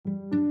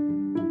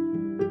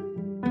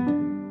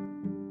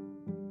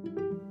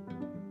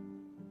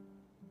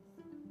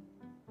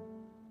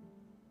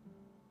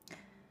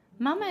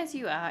Come As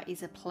You Are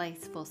is a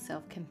place for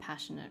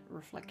self-compassionate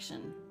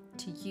reflection,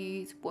 to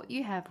use what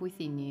you have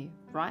within you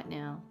right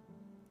now,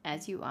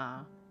 as you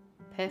are,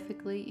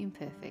 perfectly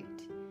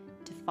imperfect,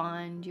 to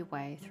find your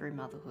way through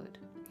motherhood.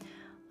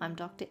 I'm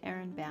Dr.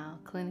 Erin Bow,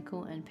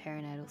 clinical and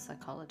perinatal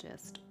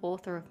psychologist,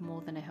 author of More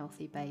Than a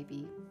Healthy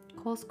Baby,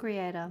 course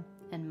creator,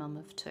 and mum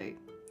of two.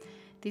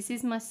 This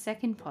is my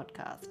second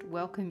podcast.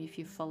 Welcome if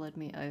you've followed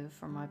me over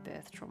from my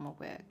birth trauma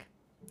work.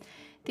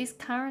 This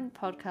current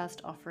podcast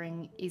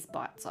offering is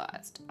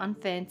bite-sized,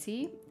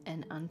 unfancy,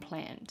 and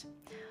unplanned.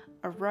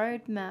 A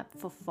roadmap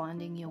for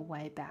finding your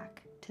way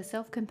back to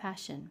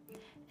self-compassion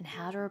and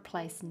how to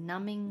replace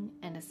numbing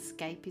and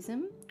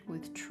escapism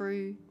with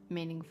true,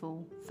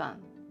 meaningful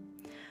fun.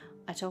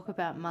 I talk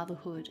about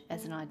motherhood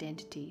as an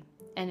identity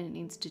and an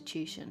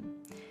institution,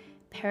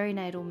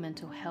 perinatal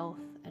mental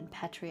health and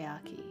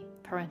patriarchy,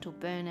 parental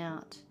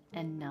burnout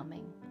and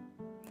numbing.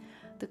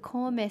 The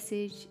core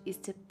message is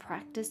to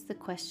practice the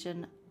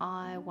question,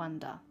 I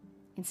wonder.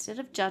 Instead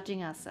of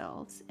judging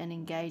ourselves and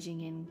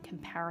engaging in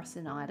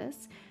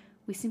comparisonitis,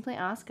 we simply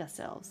ask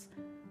ourselves,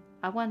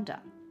 I wonder.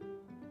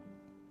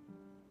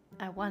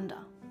 I wonder.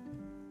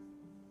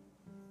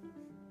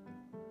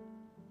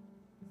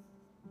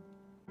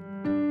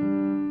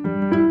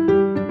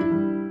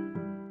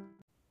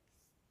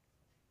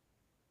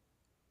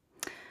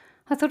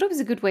 I thought it was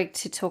a good week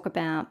to talk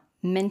about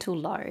mental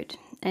load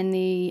and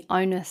the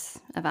onus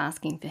of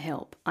asking for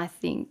help. I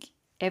think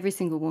every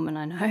single woman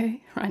I know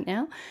right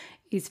now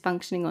is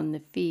functioning on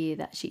the fear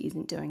that she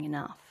isn't doing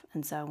enough.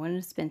 And so I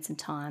wanted to spend some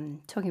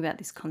time talking about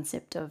this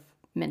concept of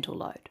mental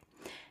load.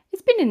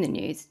 It's been in the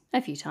news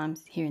a few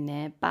times here and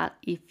there, but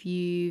if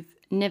you've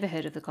never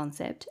heard of the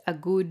concept, a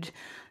good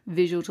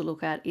visual to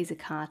look at is a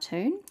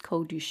cartoon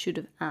called You Should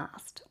Have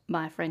Asked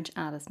by a French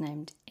artist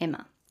named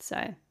Emma.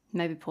 So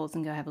maybe pause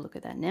and go have a look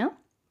at that now.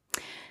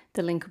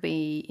 The link will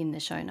be in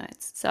the show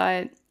notes.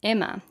 So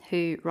Emma,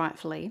 who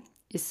rightfully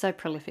is so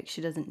prolific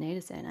she doesn't need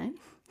a surname,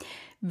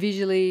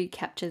 visually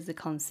captures the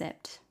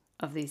concept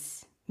of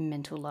this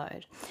mental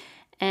load.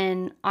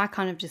 And I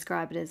kind of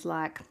describe it as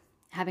like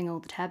having all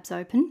the tabs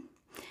open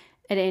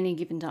at any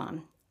given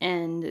time.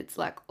 And it's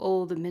like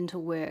all the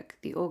mental work,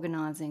 the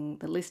organising,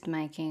 the list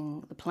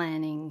making, the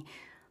planning,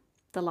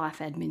 the life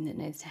admin that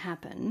needs to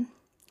happen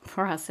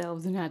for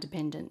ourselves and our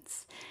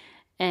dependents.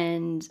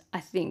 And I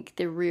think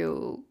the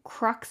real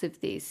crux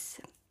of this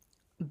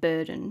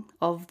burden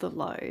of the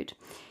load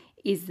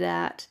is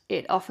that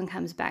it often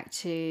comes back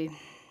to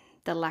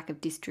the lack of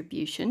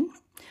distribution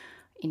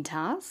in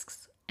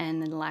tasks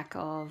and the lack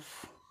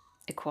of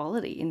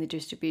equality in the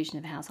distribution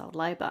of household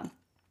labour.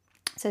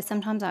 So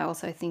sometimes I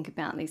also think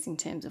about this in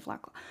terms of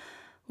like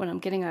when I'm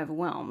getting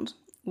overwhelmed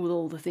with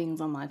all the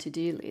things on my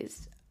to-do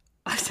list,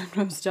 I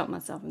sometimes stop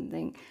myself and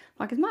think,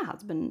 like, is my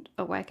husband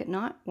awake at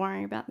night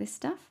worrying about this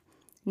stuff?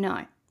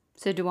 No.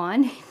 So do I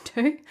need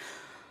to?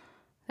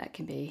 That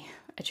can be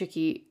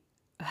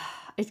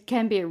it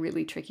can be a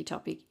really tricky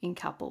topic in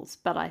couples,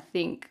 but I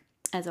think,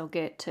 as I'll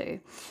get to,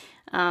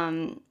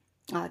 I'll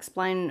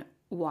explain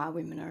why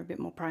women are a bit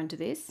more prone to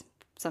this.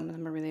 Some of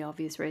them are really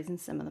obvious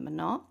reasons, some of them are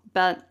not.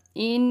 But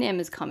in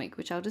Emma's comic,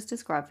 which I'll just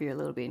describe for you a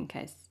little bit in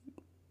case,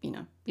 you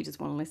just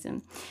want to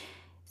listen.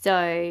 So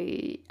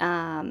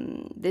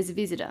there's a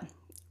visitor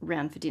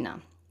round for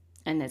dinner.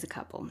 And there's a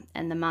couple,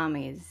 and the mum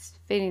is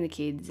feeding the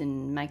kids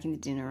and making the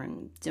dinner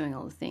and doing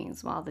all the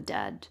things while the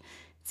dad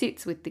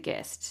sits with the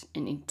guest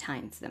and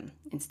entertains them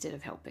instead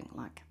of helping,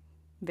 like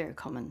very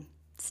common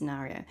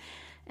scenario.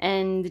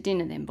 And the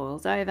dinner then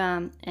boils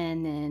over,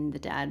 and then the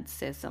dad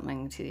says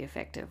something to the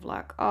effect of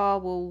like, oh,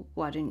 well,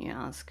 why didn't you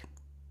ask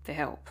for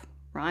help,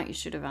 right? You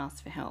should have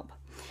asked for help.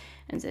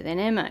 And so then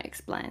Emma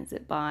explains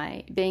that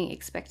by being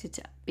expected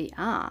to be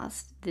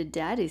asked, the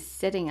dad is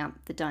setting up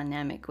the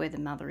dynamic where the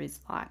mother is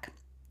like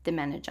the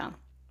manager.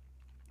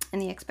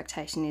 And the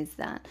expectation is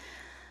that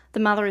the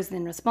mother is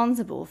then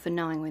responsible for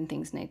knowing when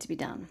things need to be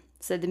done.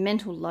 So the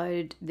mental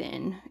load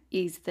then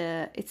is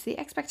it's the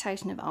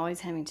expectation of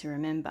always having to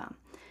remember,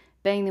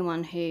 being the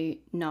one who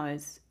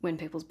knows when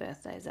people's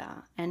birthdays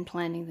are and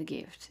planning the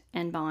gift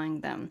and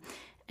buying them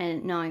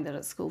and knowing that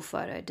it's school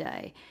photo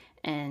day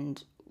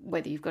and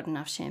whether you've got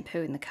enough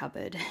shampoo in the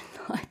cupboard,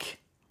 like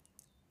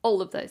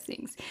all of those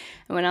things.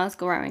 And when I was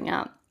growing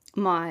up,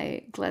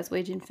 my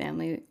Glaswegian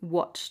family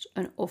watched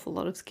an awful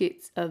lot of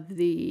skits of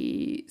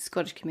the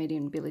Scottish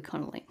comedian Billy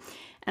Connolly.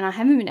 And I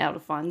haven't been able to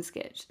find the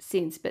sketch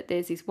since, but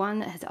there's this one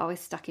that has always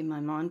stuck in my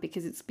mind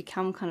because it's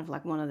become kind of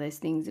like one of those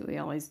things that we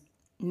always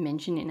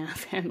mention in our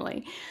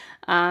family,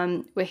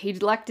 where he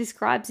like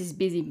describes his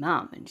busy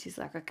mum, and she's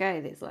like,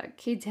 okay, there's like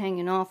kids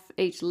hanging off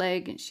each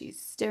leg, and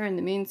she's stirring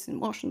the mince and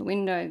washing the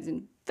windows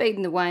and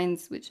feeding the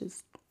wains, which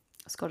is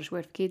a Scottish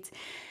word for kids.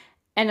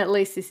 And at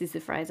least this is the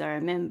phrase I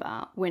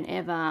remember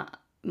whenever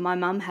my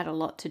mum had a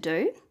lot to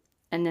do,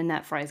 and then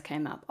that phrase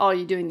came up, oh,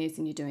 you're doing this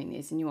and you're doing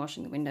this and you're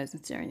washing the windows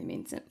and stirring the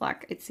mince.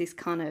 Like, it's this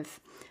kind of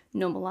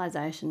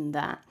normalisation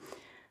that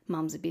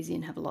mums are busy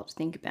and have a lot to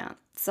think about.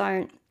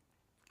 So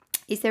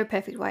is there a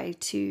perfect way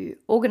to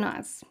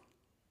organise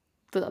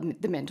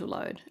the mental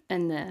load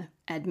and the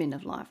admin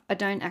of life. I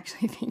don't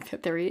actually think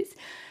that there is.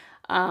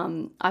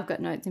 I've got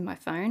notes in my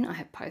phone. I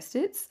have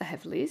post-its. I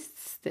have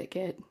lists that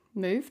get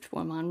moved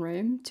from one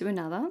room to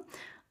another.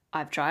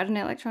 I've tried an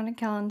electronic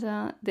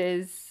calendar.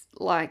 There's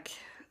like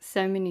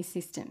so many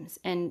systems,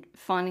 and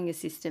finding a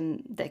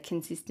system that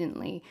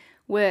consistently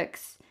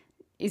works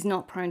is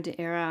not prone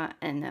to error,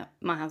 and that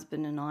my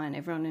husband and I and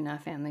everyone in our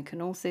family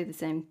can all see the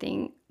same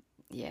thing.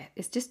 Yeah,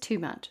 it's just too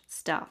much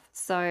stuff.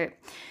 So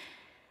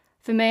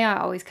for me, I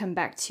always come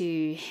back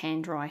to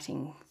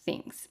handwriting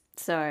things.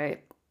 So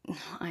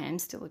I am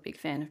still a big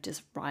fan of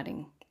just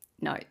writing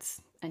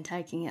notes and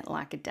taking it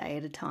like a day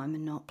at a time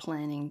and not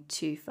planning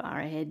too far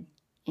ahead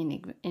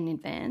in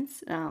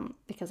advance,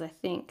 because I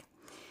think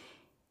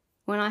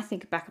when I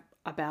think back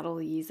about all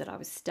the years that I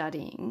was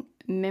studying,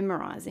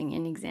 memorizing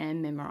and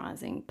exam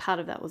memorizing, part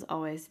of that was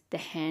always the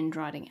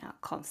handwriting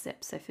out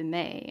concept. So for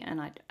me,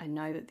 and I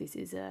know that this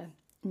is a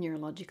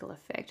neurological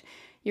effect,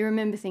 you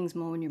remember things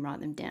more when you write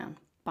them down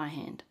by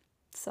hand.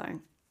 So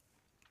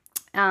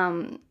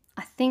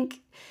I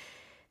think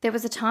there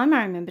was a time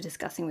I remember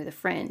discussing with a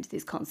friend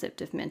this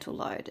concept of mental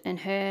load, and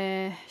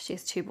she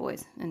has 2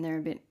 boys and they're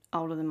a bit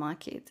older than my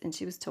kids, and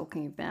she was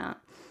talking about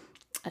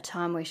a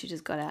time where she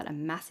just got out a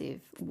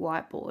massive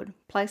whiteboard,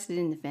 placed it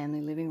in the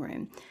family living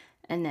room,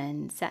 and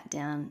then sat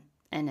down,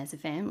 and as a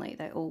family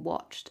they all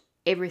watched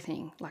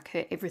everything, like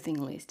her everything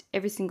list,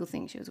 every single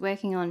thing she was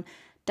working on,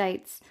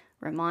 dates,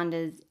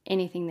 reminders,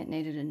 anything that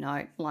needed a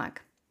note,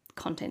 like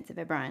contents of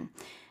her brain.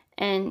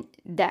 And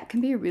that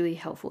can be a really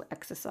helpful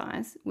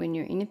exercise when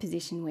you're in a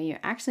position where you're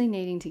actually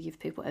needing to give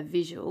people a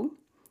visual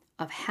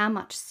of how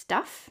much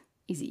stuff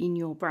is in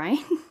your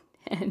brain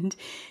and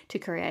to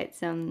create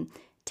some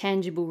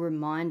tangible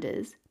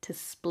reminders to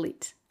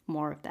split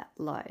more of that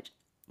load.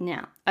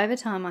 Now, over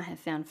time, I have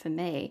found for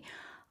me,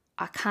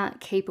 I can't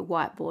keep a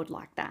whiteboard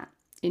like that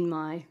in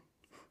my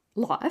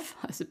life,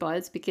 I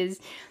suppose, because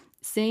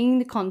seeing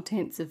the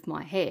contents of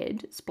my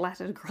head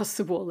splattered across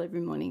the wall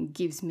every morning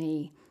gives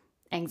me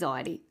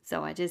anxiety.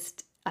 So I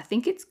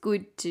think it's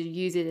good to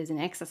use it as an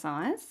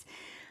exercise,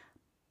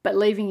 but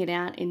leaving it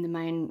out in the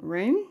main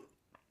room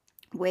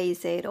where you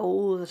see it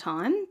all the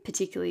time,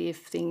 particularly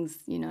if things,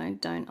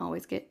 don't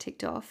always get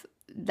ticked off,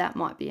 that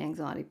might be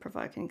anxiety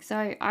provoking.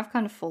 So I've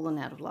kind of fallen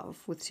out of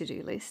love with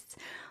to-do lists.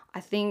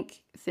 I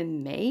think for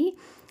me,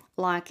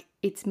 like,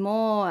 it's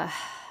more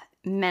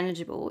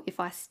manageable if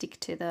I stick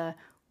to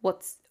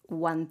what's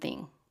one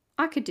thing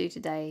I could do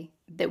today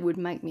that would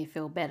make me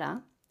feel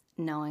better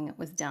knowing it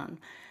was done,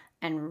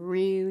 and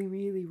really,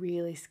 really,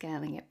 really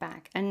scaling it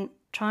back and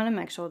trying to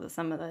make sure that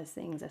some of those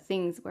things are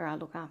things where I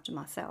look after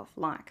myself,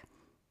 like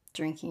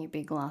drinking a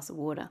big glass of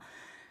water,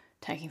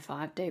 taking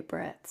 5 deep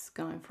breaths,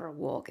 going for a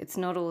walk. It's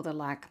not all the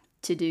like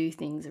to do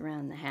things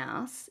around the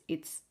house.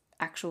 It's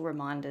actual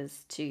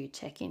reminders to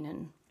check in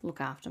and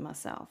look after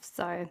myself.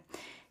 So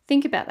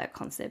think about that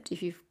concept.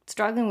 If you're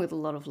struggling with a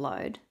lot of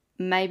load,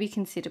 maybe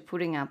consider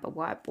putting up a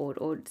whiteboard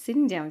or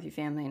sitting down with your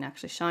family and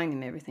actually showing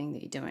them everything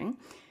that you're doing.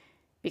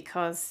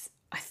 Because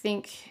I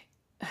think,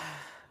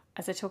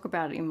 as I talk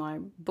about it in my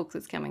book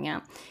that's coming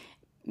out,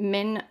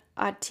 men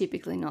are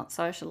typically not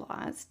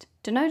socialised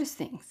to notice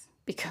things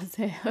because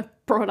they're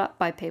brought up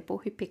by people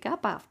who pick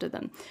up after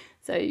them.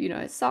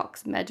 So,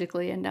 socks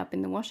magically end up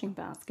in the washing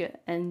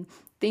basket, and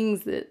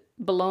things that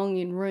belong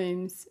in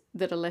rooms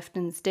that are left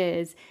in the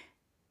stairs,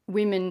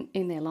 women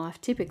in their life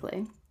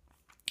typically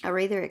are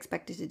either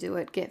expected to do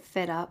it, get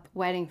fed up,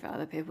 waiting for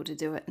other people to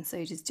do it, and so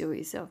you just do it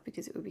yourself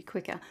because it would be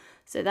quicker.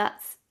 So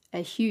that's a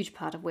huge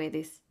part of where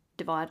this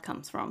divide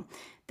comes from,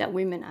 that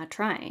women are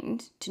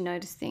trained to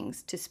notice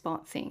things, to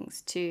spot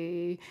things,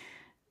 to,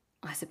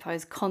 I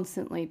suppose,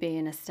 constantly be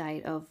in a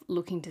state of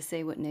looking to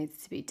see what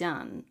needs to be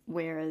done.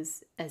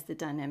 Whereas, as the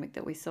dynamic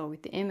that we saw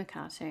with the Emma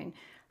cartoon,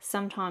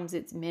 sometimes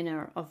it's men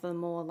are of the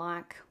more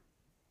like,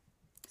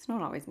 it's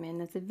not always men,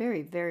 that's a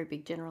very, very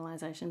big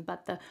generalization,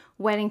 but the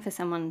waiting for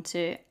someone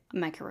to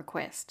make a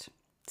request.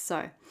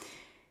 So,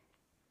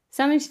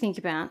 something to think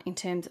about in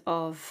terms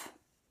of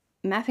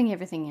mapping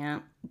everything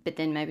out, but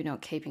then maybe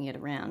not keeping it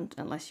around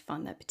unless you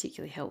find that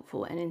particularly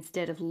helpful. And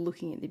instead of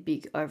looking at the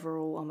big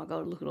overall, oh my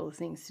God, look at all the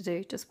things to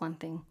do, just one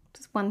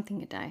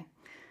thing a day.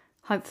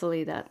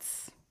 Hopefully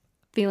that's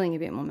feeling a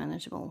bit more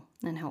manageable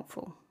and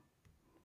helpful.